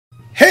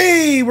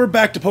Hey, we're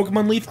back to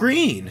Pokemon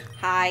LeafGreen.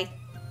 Hi.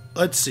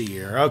 Let's see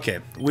here.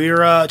 Okay,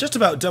 we're just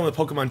about done with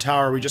Pokemon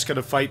Tower. We just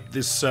gotta fight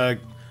this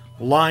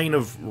line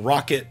of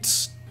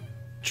rocket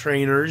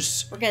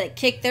trainers. We're gonna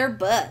kick their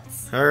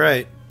butts.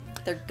 Alright.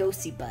 Their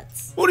ghosty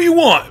butts. What do you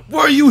want? Why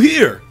are you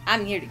here?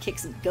 I'm here to kick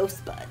some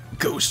ghost butt.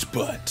 Ghost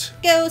butt.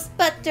 Ghost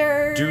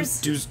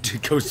butters.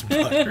 Ghost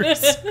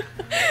butters.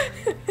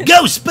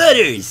 Ghost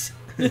butters!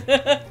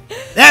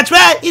 That's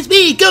right, it's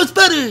me, Ghost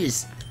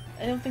Butters!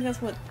 I don't think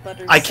that's what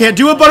Butters I can't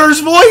do a Butters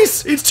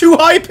voice! It's too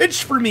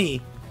high-pitched for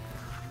me!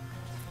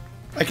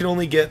 I can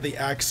only get the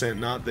accent,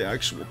 not the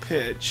actual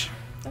pitch.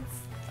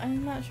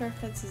 I'm not sure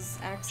if that's his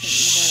accent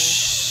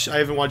Shh! I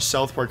haven't watched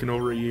South Park in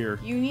over a year.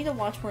 either. You need to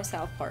watch more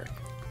South Park.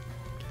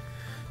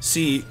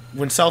 See,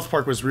 when South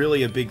Park was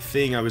really a big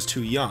thing, I was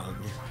too young.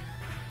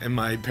 And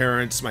my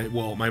parents, my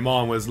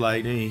mom was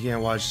like, hey, you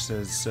can't watch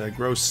this,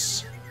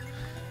 gross.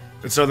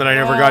 And so then I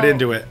never got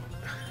into it.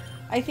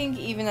 I think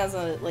even as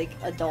a,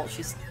 adult,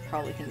 she's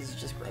probably thinks it's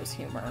just gross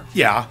humor.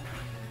 Yeah.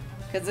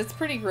 Because it's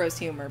pretty gross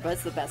humor, but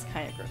it's the best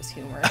kind of gross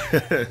humor.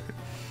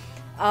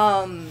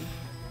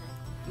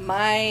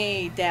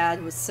 My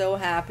dad was so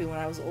happy when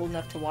I was old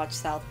enough to watch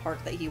South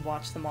Park that he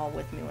watched them all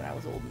with me when I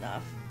was old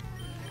enough.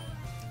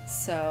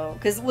 So,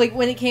 because,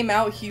 when it came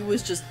out, he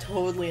was just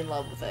totally in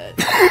love with it.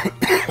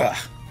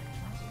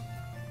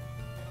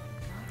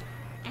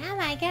 Oh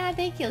my god,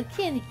 they killed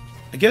Kitty.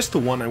 I guess the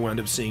one I wound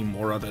up seeing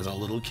more of as a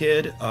little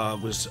kid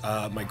was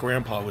my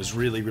grandpa was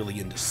really, really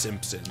into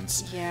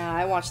Simpsons. Yeah,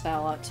 I watched that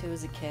a lot too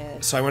as a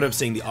kid. So I wound up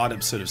seeing the odd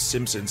episode of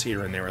Simpsons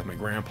here and there with my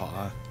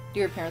grandpa. Do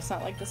your parents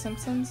not like The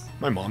Simpsons?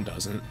 My mom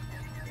doesn't.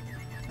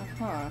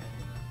 Uh-huh.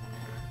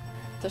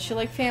 Does she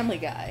like Family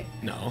Guy?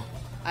 No.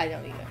 I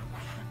don't either.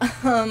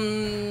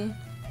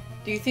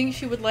 Do you think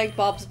she would like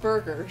Bob's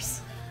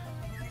Burgers?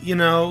 You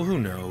know, who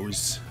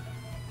knows?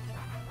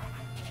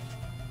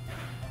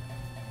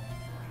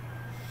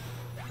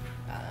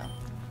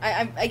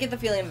 I get the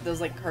feeling that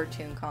those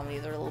cartoon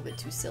comedies are a little bit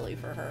too silly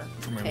for her.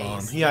 For my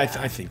taste. mom. Yeah,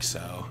 I think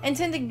so. And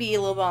tend to be a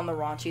little bit on the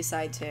raunchy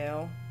side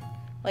too.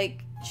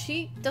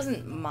 She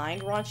doesn't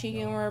mind raunchy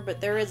humor,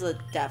 but there is a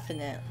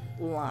definite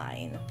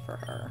line for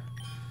her.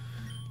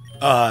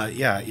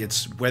 Yeah,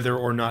 it's whether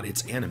or not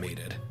it's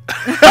animated.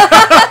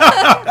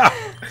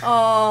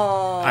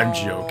 Oh. I'm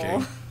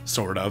joking.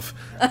 Sort of.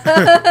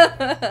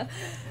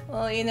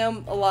 Well, you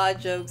know, a lot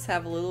of jokes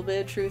have a little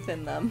bit of truth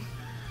in them.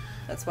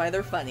 That's why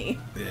they're funny.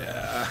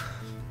 Yeah.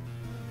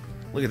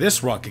 Look at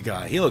this rocket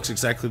guy. He looks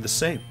exactly the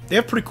same. They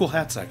have pretty cool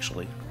hats,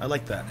 actually. I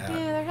like that hat.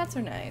 Yeah, their hats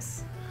are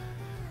nice.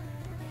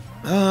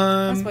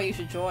 That's why you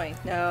should join.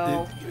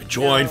 No.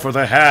 Join no. for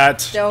the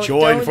hat. Don't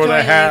join for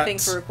the hat. Anything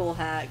for a cool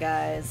hat,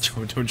 guys.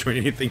 Don't join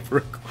anything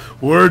for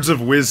words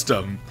of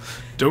wisdom.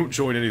 Don't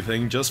join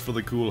anything just for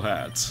the cool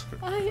hats.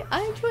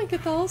 I joined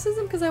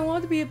Catholicism because I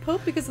wanted to be a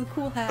pope because of the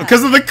cool hat.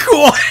 Because of the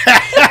cool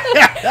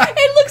hat.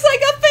 It looks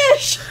like a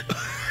fish.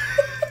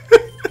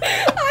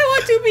 I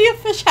want to be a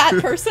fish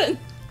hat person.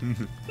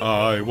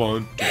 I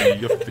want to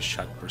be a fish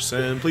hat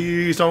person.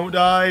 Please don't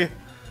die.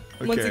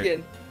 Okay. Once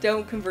again,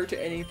 don't convert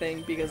to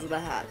anything because of the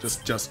hat.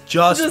 Just because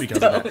of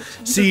that.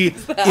 See,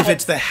 if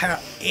it's the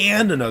hat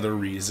and another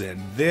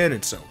reason, then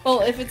it's okay. Well,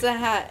 if it's a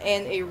hat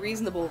and a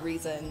reasonable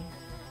reason,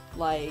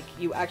 like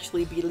you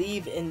actually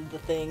believe in the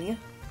thing.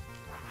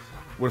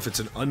 What if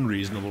it's an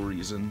unreasonable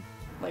reason?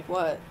 Like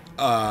what?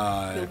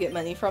 You'll get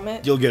money from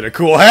it? You'll get a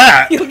cool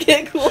hat! You'll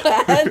get a cool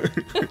hat?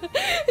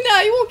 No,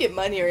 you won't get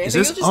money or anything.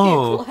 You'll just get a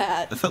cool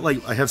hat. I felt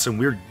like I had some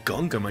weird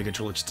gunk on my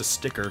controller, just a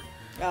sticker.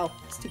 Oh,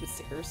 stupid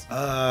stickers.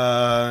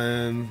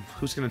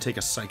 Who's gonna take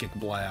a Psychic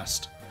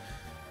Blast?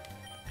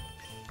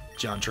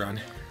 Jontron.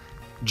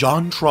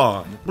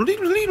 Jontron.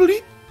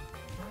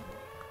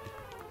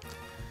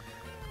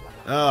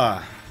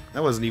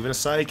 That wasn't even a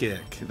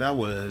Psychic. That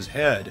was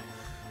Head.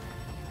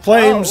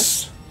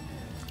 Flames! Oh.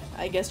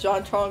 I guess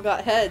John Tron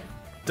got head.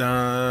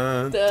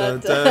 Dun, Dun, dun,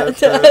 dun, dun,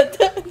 dun, dun,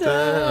 dun. dun.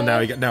 Oh, now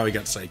he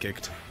got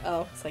psychicked.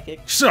 Oh,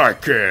 psychic.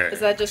 Psychic. Is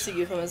that just a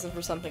euphemism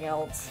for something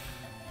else?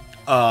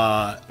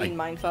 Being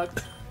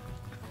mind-fucked?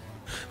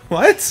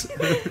 What?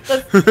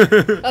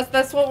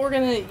 That's what we're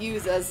gonna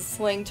use as a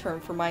slang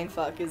term for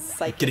mindfuck is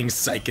psychic. Getting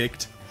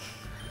psychicked.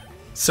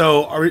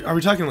 So are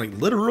we talking like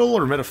literal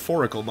or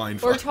metaphorical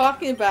mindfuck? We're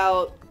talking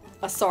about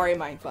a sorry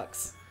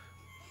mindfucks.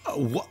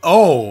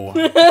 Oh,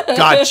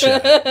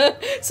 gotcha.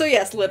 So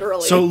yes,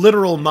 literally. So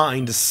literal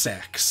mind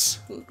sex.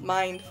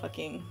 Mind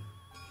fucking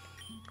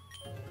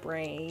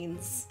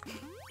brains.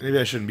 Maybe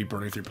I shouldn't be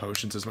burning through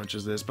potions as much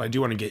as this, but I do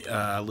want to get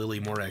Lily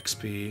more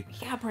XP.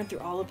 Yeah, burn through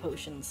all the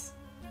potions.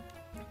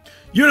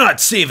 You're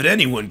not saving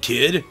anyone,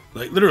 kid.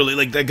 Like literally,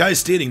 like that guy's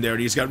standing there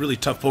and he's got really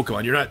tough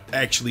Pokemon. You're not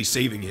actually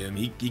saving him.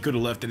 He could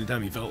have left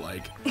anytime he felt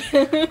like.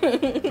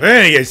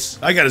 Anyways,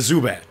 I got a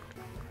Zubat.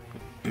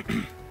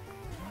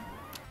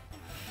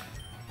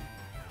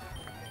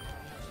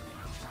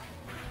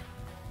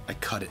 I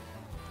cut it.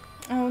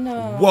 Oh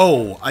no.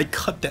 Whoa, I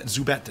cut that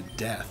Zubat to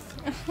death.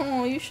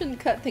 Oh, you shouldn't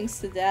cut things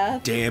to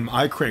death. Damn,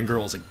 Icran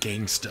Girl's a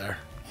gangster.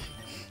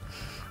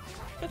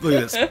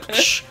 Look at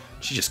this.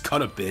 She just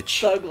cut a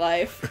bitch. Thug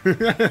life.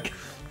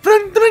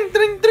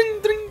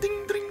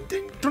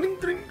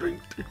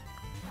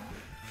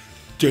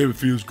 Damn, it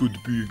feels good to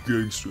be a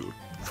gangster.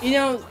 You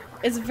know,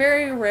 it's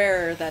very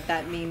rare that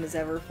meme is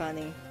ever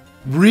funny.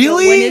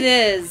 Really? But when it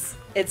is,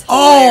 it's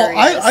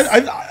hilarious.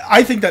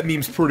 I think that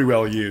meme's pretty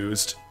well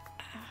used.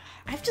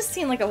 I've just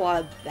seen like a lot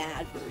of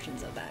bad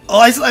versions of that meme. Oh,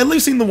 I've only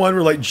seen the one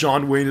where like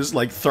John Wayne is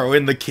like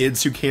throwing the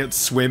kids who can't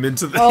swim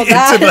into the,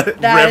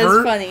 that river.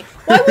 Is funny.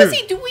 Why was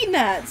he doing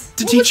that?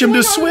 To teach him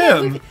to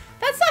swim.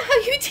 That's not how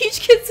you teach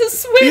kids to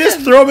swim. You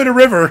just throw them in a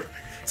river.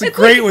 It's a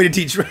great way to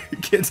teach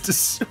kids to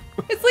swim.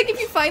 It's like if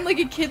you find like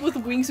a kid with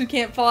wings who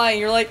can't fly, and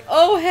you're like,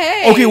 oh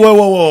hey. Okay,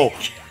 whoa.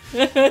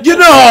 You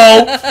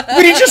know,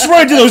 when you just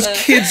run into those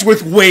kids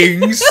with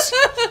wings.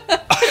 Well,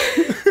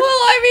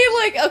 I mean,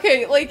 like,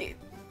 okay, like,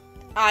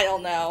 I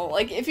don't know.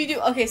 Like, if you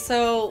do, okay,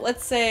 so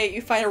let's say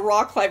you find a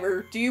rock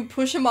climber. Do you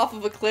push him off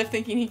of a cliff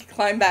thinking he can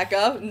climb back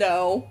up?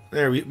 No.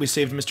 There, we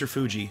saved Mr.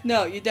 Fuji.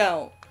 No, you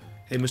don't.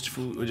 Hey, Mr.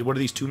 Fuji, what do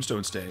these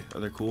tombstones say?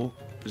 Are they cool?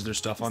 Is there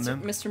stuff on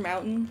them? Mr.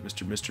 Mountain?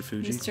 Mr.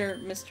 Fuji?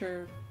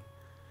 Mr.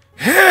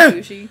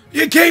 Fuji?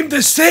 You came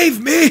to save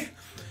me!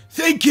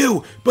 Thank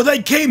you, but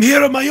I came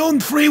here of my own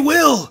free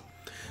will.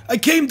 I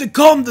came to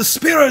calm the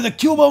spirit of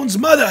Cubone's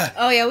mother.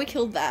 Oh yeah, we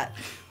killed that.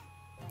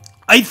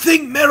 I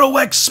think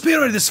Marowak's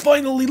spirit has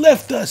finally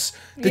left us.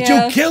 Did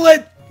Yeah. you kill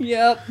it?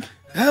 Yep.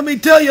 Let me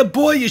tell you,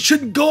 boy, you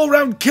shouldn't go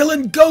around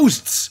killing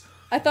ghosts.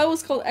 I thought it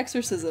was called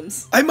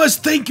exorcisms. I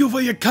must thank you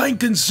for your kind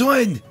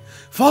concern.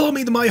 Follow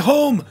me to my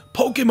home,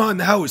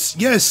 Pokemon House.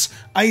 Yes,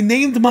 I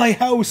named my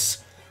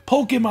house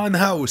Pokemon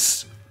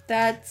House.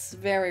 That's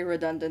very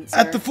redundant, sir.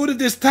 At the foot of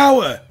this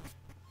tower.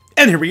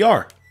 And here we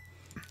are.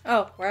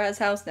 Oh, we're at his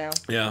house now.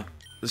 Yeah.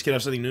 This kid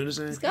have something new to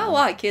say? He's got a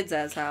lot of kids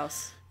at his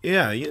house.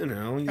 Yeah, you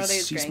know, they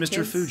his he's Mr.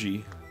 grandkids?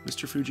 Fuji.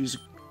 Mr. Fuji's a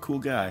cool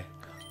guy.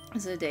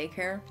 Is it a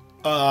daycare?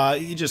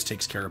 He just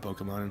takes care of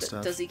Pokemon and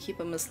stuff. Does he keep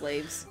them as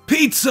slaves?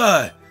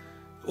 Pizza!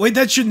 Wait,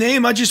 that's your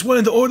name? I just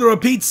wanted to order a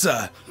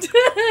pizza.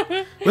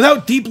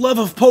 Without deep love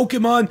of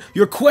Pokemon,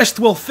 your quest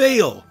will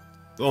fail.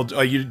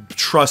 Well, you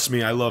trust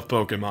me, I love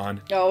Pokemon.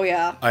 Oh,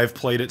 yeah. I've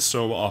played it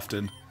so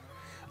often.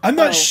 I'm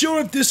not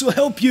sure if this will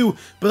help you,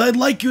 but I'd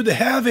like you to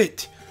have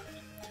it.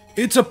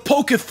 It's a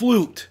Poke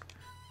Flute.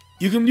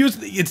 You can use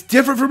it's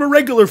different from a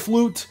regular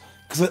flute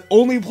because it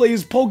only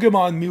plays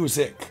Pokemon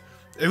music.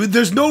 I mean,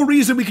 there's no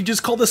reason we could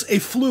just call this a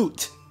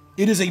flute.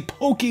 It is a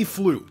Poke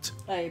Flute.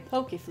 A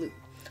Poke Flute.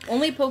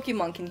 Only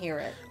Pokemon can hear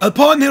it.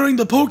 Upon hearing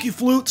the Poke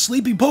Flute,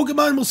 sleeping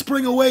Pokemon will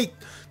spring awake.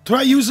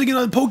 Try using it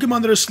on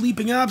Pokemon that are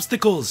sleeping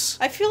obstacles.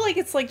 I feel like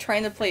it's like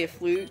trying to play a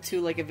flute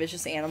to like a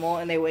vicious animal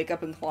and they wake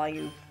up and claw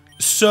you.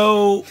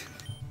 So,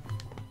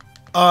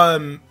 if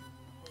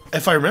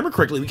I remember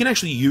correctly, we can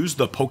actually use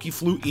the Poke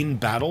Flute in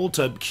battle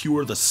to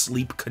cure the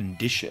sleep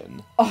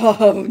condition.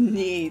 Oh,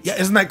 neat.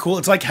 Yeah, isn't that cool?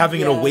 It's like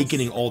having an Yes.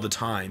 awakening all the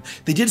time.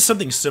 They did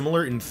something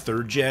similar in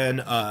 3rd gen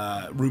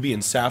Ruby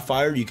and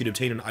Sapphire. You could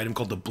obtain an item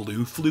called the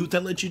Blue Flute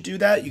that lets you do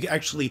that.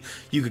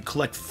 You could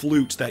collect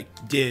flutes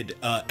that did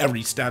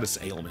every status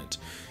ailment.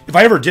 If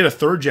I ever did a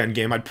 3rd gen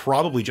game, I'd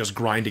probably just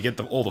grind to get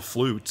all the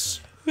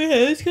flutes. Yeah,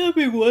 it's gotta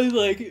be one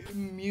like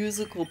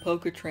musical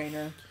poker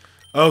trainer.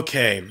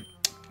 Okay,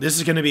 this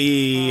is gonna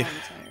be I'm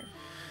tired.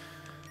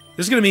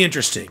 this is gonna be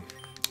interesting.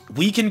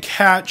 We can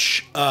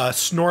catch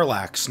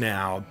Snorlax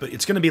now, but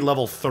it's gonna be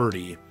level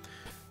 30.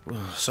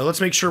 So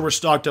let's make sure we're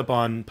stocked up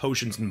on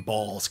potions and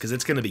balls, because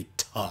it's gonna be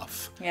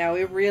tough. Yeah,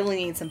 we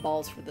really need some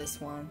balls for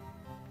this one.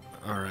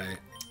 All right.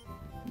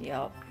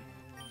 Yep.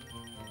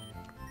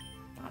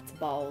 Lots of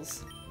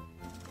balls.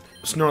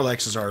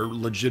 Snorlaxes are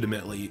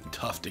legitimately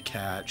tough to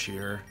catch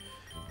here.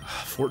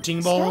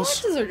 14 balls?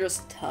 Snorlaxes are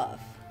just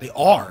tough. They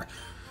are.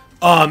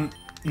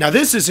 Now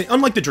this isn't,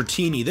 unlike the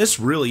Dratini, this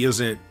really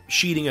isn't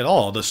cheating at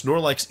all. The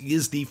Snorlax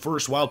is the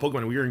first wild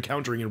Pokemon we are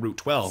encountering in Route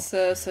 12.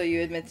 So you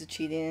admit to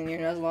cheating in your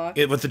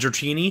Nuzlocke? With the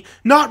Dratini,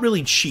 not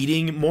really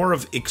cheating, more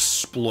of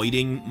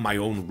exploiting my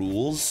own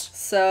rules.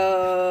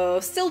 So,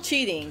 still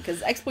cheating,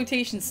 because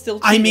exploitation's still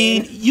cheating. I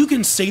mean, you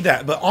can say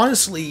that, but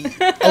honestly,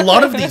 a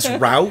lot of these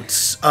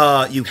routes,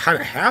 you kind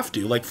of have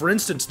to. Like, for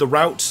instance, the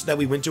routes that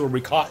we went to when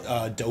we caught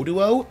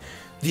Doduo,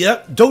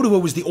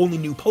 Doduo was the only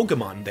new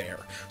Pokemon there.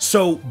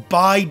 So,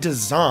 by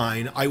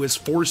design, I was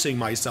forcing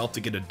myself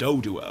to get a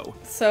Doduo.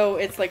 So,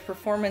 it's like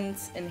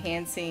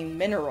performance-enhancing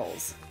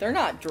minerals. They're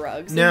not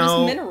drugs, they're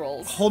Now, just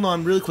minerals. Hold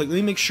on really quick. Let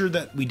me make sure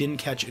that we didn't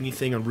catch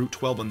anything on Route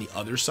 12 on the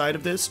other side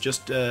of this,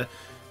 just to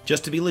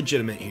be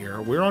legitimate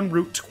here. We're on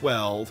Route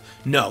 12.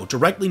 No,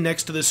 directly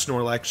next to this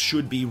Snorlax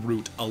should be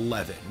Route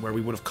 11, where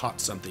we would have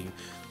caught something,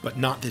 but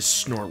not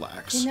this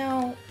Snorlax. You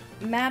know,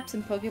 maps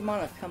and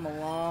Pokemon have come a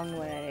long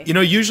way. You know,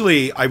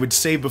 usually I would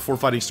save before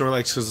fighting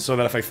Snorlax so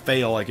that if I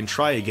fail, I can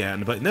try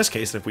again. But in this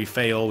case, if we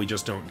fail, we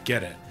just don't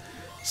get it.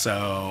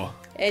 So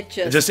It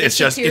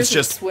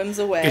just swims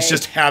away. It's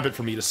just habit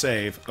for me to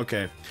save.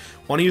 Okay,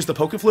 want to use the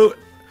Poke Flute?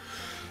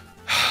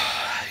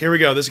 Here we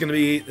go. This is gonna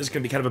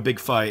be kind of a big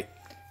fight.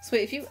 So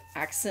wait, if you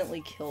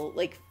accidentally kill,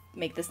 like,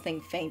 make this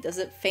thing faint? Does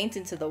it faint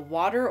into the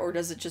water, or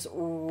does it just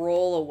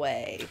roll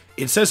away?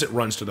 It says it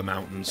runs to the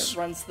mountains. It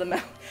runs to the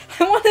mountain.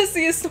 I want to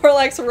see a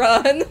Snorlax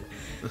run.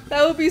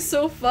 That would be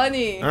so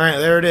funny. All right,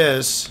 there it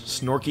is.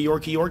 Snorky,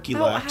 Yorky, Yorky,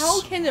 Lex.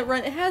 How can it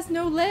run? It has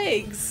no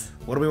legs.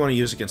 What do we want to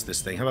use against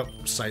this thing? How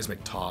about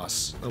Seismic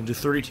Toss? It'll do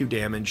 32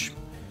 damage.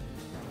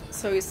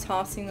 So he's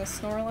tossing the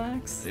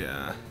Snorlax?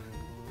 Yeah.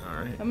 All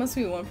right. That must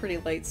be one pretty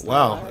light Snorlax.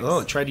 Wow. Oh,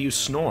 it tried to use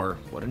Snore.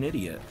 What an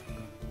idiot.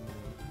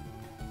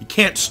 You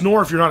can't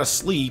snore if you're not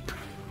asleep.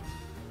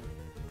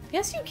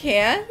 Yes, you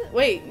can.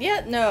 Wait,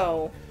 yeah,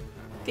 no.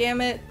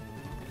 Damn it.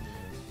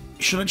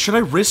 Should I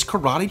risk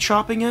karate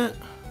chopping it?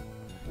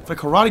 If I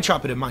karate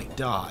chop it, it might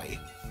die.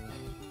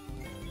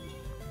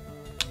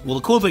 Well,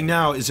 the cool thing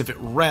now is if it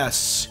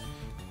rests,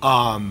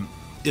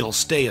 it'll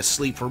stay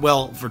asleep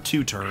for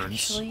 2 turns.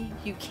 Actually,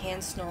 you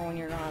can snore when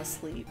you're not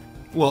asleep.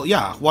 Well,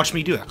 yeah. Watch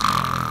me do it.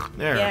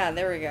 There. Yeah,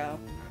 there we go.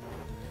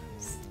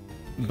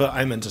 But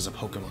I meant as a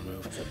Pokemon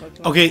move. As a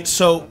Pokemon Okay, move.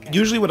 so Okay.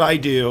 usually what I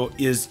do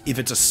is if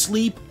it's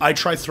asleep, I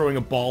try throwing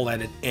a ball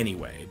at it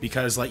anyway.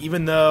 Because, like,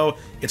 even though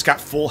it's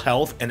got full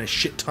health and a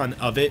shit ton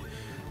of it,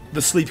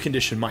 the sleep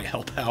condition might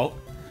help out.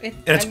 And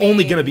it's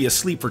only going to be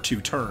asleep for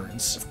 2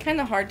 turns. It's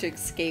kind of hard to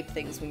escape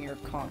things when you're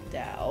conked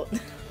out.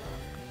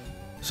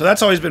 So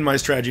that's always been my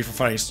strategy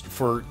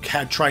for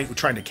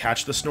trying to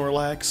catch the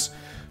Snorlax.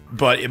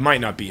 But it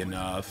might not be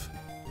enough.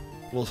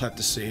 We'll have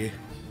to see.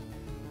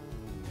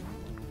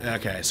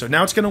 Okay, so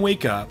now it's going to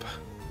wake up.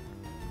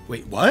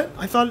 Wait, what?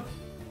 I thought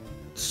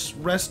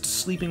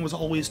sleeping was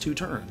always 2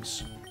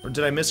 turns. Or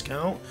did I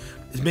miscount?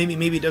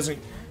 Maybe it doesn't...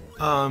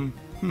 I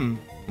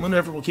wonder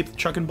if it will keep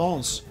chucking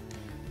balls.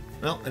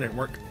 Well, it didn't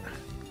work.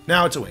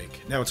 Now it's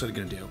awake. Now what's it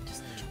going to do?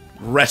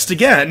 Rest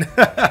again!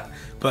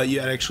 But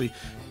you actually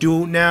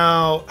do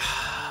now...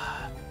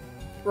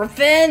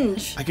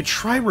 Revenge! I could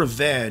try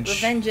Revenge.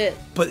 Revenge it.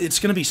 But it's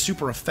going to be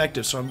super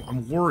effective, so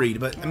I'm worried.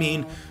 But, I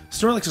mean,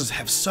 Snorlaxes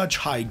have such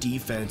high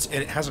defense,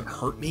 and it hasn't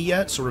hurt me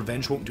yet, so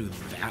Revenge won't do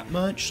that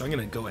much. So I'm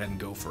going to go ahead and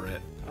go for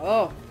it.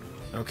 Oh.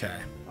 Okay.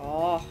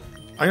 Oh.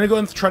 I'm going to go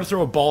and try to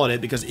throw a ball at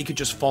it, because it could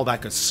just fall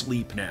back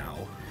asleep now.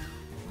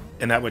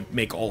 And that would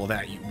make all of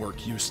that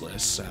work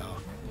useless, so...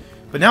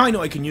 But now I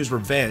know I can use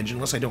Revenge,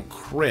 unless I don't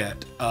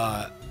crit,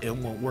 it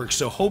won't work.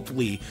 So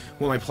hopefully,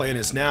 what my plan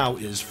is now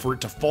is for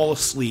it to fall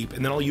asleep,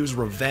 and then I'll use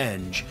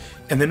Revenge,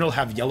 and then it'll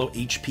have yellow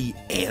HP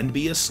and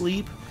be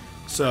asleep.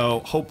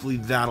 So hopefully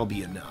that'll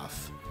be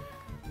enough.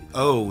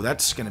 Oh,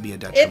 that's going to be a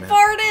detriment. It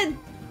farted!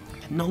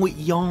 No, it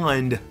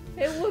yawned.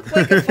 It looked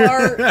like a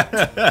fart.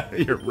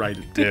 You're right,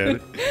 it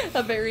did.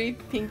 A very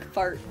pink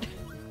fart.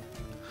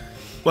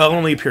 Well, it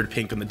only appeared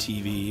pink on the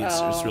TV. It's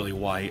Oh. really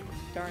white.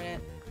 Darn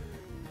it.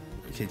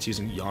 Okay, it's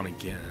using yawn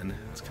again.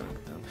 It's kind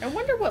of dumb. I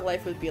wonder what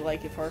life would be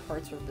like if our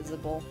farts were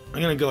visible.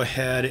 I'm going to go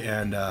ahead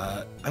and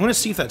I'm going to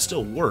see if that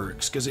still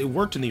works, because it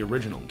worked in the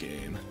original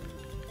game.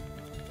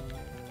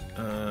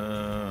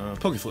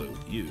 Pokeflu,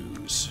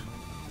 use.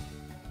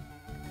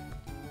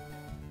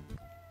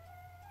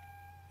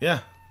 Yeah,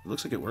 it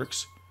looks like it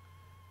works.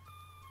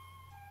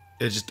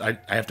 It's just, I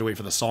have to wait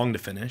for the song to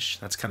finish.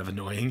 That's kind of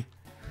annoying.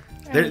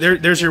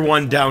 There's your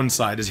one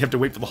downside, is you have to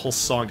wait for the whole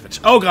song to finish.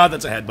 Oh god,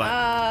 that's a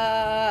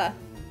headbutt.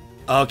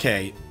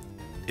 Okay,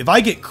 if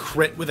I get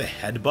crit with a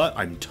headbutt,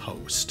 I'm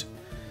toast.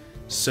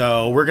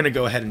 So we're gonna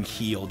go ahead and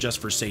heal just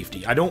for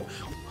safety. I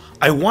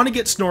want to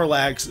get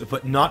Snorlax,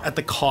 but not at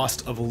the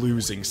cost of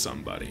losing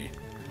somebody.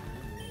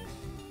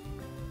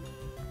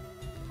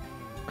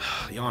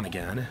 Yawn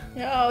again.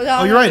 No,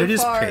 Oh, you're right, it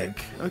is fart.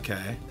 pink.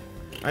 Okay.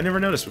 I never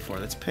noticed before,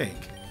 that's pink.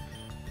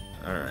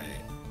 Alright,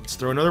 let's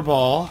throw another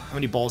ball. How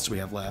many balls do we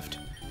have left?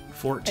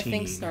 14. I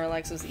think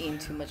Snorlax was eating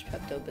too much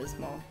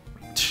Pepto-Bismol.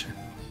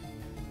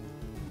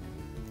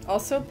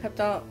 Also,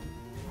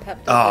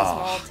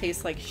 Pepto-Bismol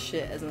tastes like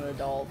shit as an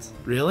adult.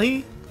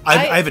 Really?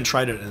 I haven't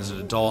tried it as an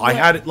adult. I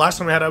had it last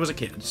time I was a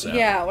kid. So.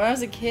 Yeah, when I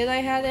was a kid I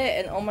had it,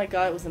 and oh my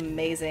god, it was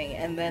amazing.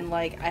 And then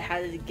like I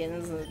had it again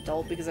as an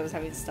adult because I was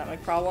having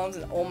stomach problems,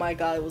 and oh my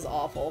god, it was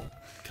awful.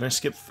 Can I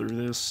skip through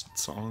this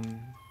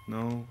song?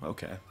 No?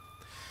 Okay.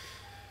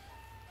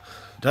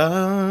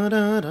 Da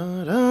da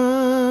da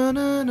da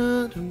da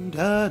da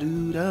da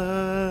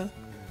da.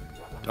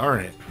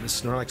 Darn it!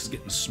 This Snorlax is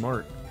getting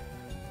smart.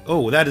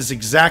 Oh, that is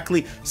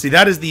exactly... See,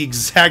 that is the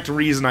exact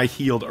reason I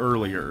healed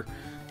earlier.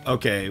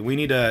 Okay, we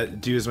need to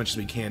do as much as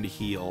we can to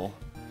heal.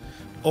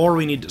 Or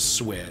we need to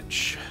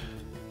switch.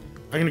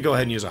 I'm going to go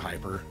ahead and use a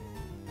Hyper.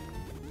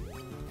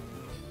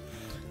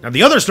 Now,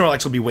 the other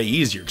Snorlax will be way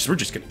easier, because we're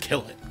just going to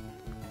kill it.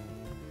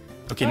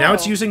 Okay, now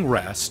it's using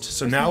Rest,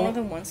 so There's now... more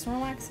than one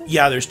Snorlax?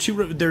 Yeah, there's two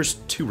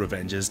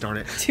Revenges, darn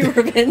it. Two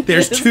Revenges.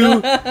 There's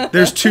two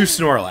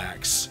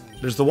Snorlax.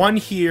 There's the one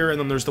here, and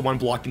then there's the one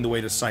blocking the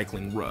way to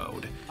Cycling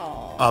Road.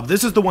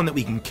 This is the one that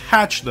we can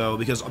catch, though,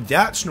 because of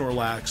that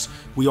Snorlax,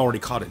 we already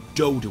caught a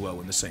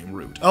Doduo in the same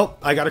route. Oh,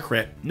 I got a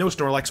crit. No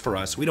Snorlax for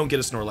us. We don't get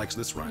a Snorlax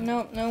this run.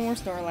 No more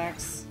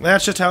Snorlax.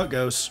 That's just how it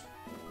goes.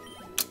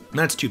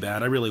 That's too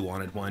bad. I really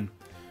wanted one.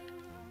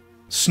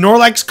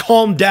 Snorlax,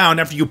 calm down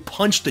after you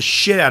punched the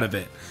shit out of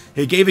it.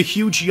 He gave a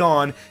huge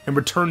yawn and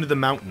returned to the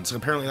mountains.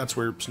 Apparently that's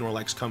where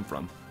Snorlax come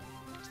from.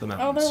 It's the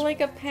mountains. Oh, they're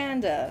like a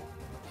panda.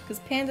 Because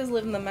pandas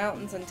live in the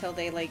mountains until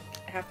they, like,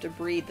 have to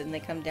breathe and they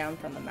come down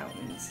from the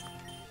mountains.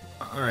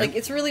 Alright. Like,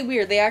 it's really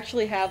weird. They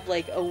actually have,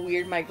 like, a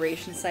weird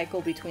migration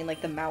cycle between,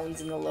 like, the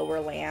mountains and the lower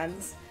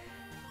lands.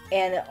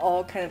 And it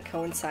all kind of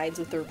coincides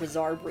with their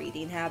bizarre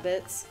breeding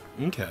habits.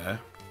 Okay.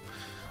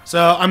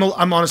 So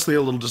I'm honestly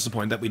a little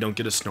disappointed that we don't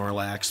get a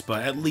Snorlax,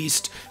 but at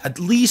least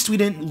we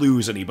didn't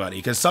lose anybody,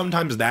 because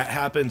sometimes that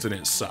happens and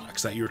it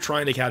sucks. That you're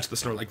trying to catch the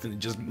Snorlax and it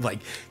just like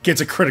gets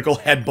a critical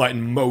headbutt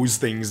and mows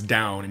things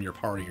down in your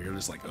party. You're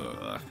just like,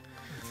 ugh.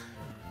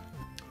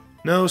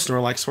 No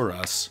Snorlax for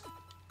us.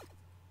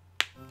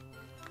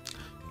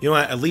 You know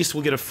what? At least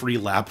we'll get a free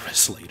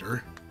Lapras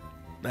later.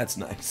 That's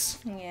nice.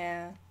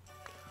 Yeah.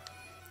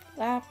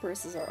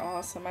 Laprases are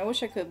awesome. I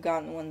wish I could have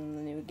gotten one in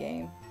the new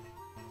game.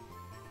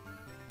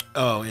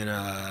 Oh, in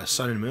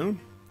Sun and Moon?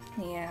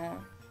 Yeah.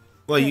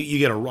 Well, you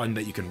get a run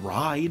that you can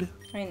ride.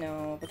 I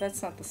know, but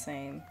that's not the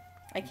same.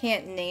 I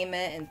can't name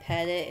it and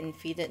pet it and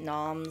feed it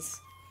noms.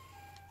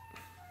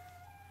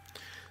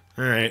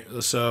 Alright,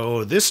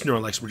 so this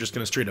Snorlax we're just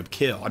gonna straight up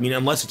kill. I mean,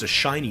 unless it's a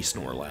shiny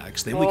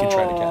Snorlax, then we can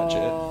try to catch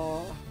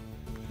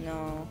it.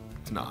 No.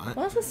 It's not.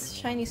 What does this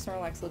shiny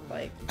Snorlax look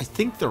like? I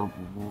think they're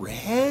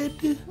red?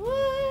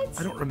 What?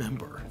 I don't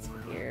remember. That's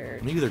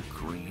weird. Maybe they're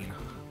green.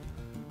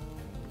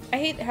 I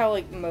hate how,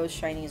 like,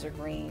 most shinies are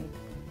green.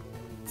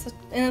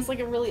 And it's, like,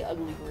 a really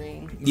ugly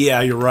green.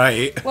 Yeah, you're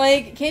right.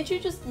 Like, can't you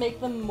just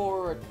make them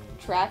more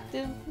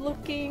attractive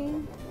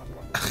looking?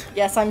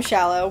 Yes, I'm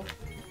shallow.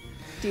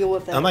 Deal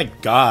with it. Oh my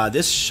god,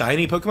 this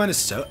shiny Pokemon is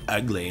so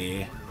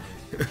ugly.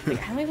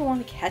 Like, I don't even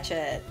want to catch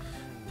it.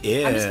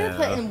 Yeah. I'm just gonna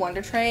put it in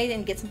Wonder Trade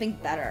and get something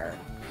better.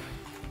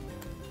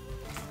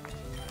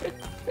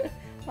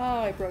 Oh,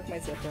 I broke my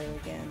zipper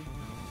again.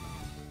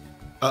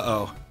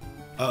 Uh-oh.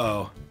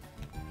 Uh-oh.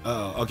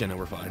 Uh-oh. Okay, no,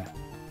 we're fine.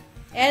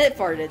 And it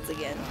farted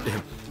again.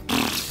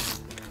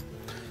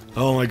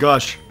 Oh my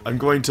gosh, I'm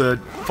going to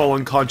fall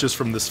unconscious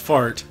from this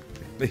fart.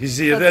 You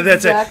see, That's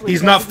that's exactly- it.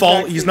 He's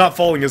that's not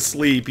falling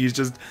asleep. He's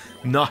just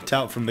knocked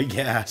out from the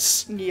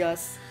gas.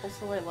 Yes.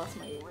 Also, I lost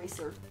my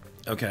eraser.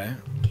 Okay.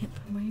 Can't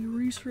find my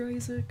eraser,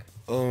 Isaac.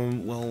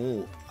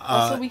 Well,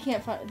 Also, we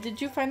can't find.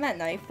 Did you find that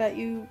knife that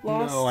you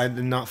lost? no, I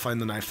did not find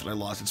the knife that I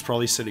lost. It's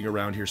probably sitting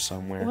around here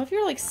somewhere. What if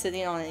you're like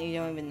sitting on it and you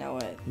don't even know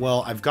it?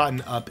 Well, I've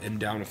gotten up and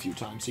down a few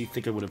times, so you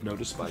think I would have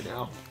noticed by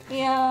now.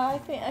 Yeah, I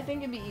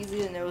think it'd be easy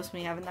to notice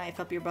when you have a knife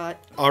up your butt.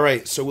 All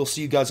right, so we'll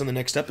see you guys on the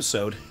next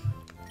episode.